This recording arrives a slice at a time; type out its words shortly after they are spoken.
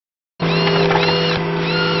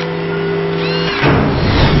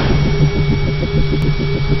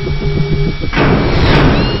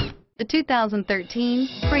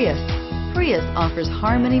2013 Prius. Prius offers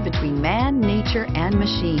harmony between man, nature, and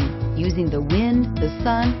machine. Using the wind, the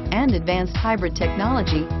sun, and advanced hybrid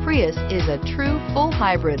technology, Prius is a true full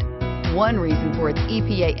hybrid. One reason for its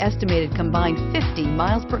EPA estimated combined 50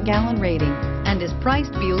 miles per gallon rating and is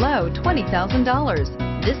priced below $20,000.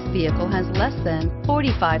 This vehicle has less than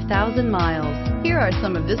 45,000 miles. Here are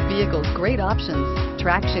some of this vehicle's great options: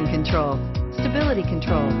 traction control, stability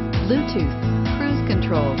control, Bluetooth, cruise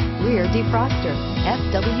control, rear defroster,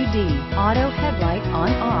 FWD, auto headlight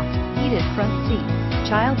on-off, heated front seats,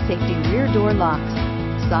 child safety rear door locks,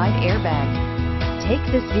 side airbag. Take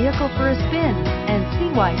this vehicle for a spin and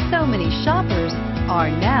see why so many shoppers are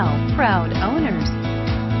now proud owners.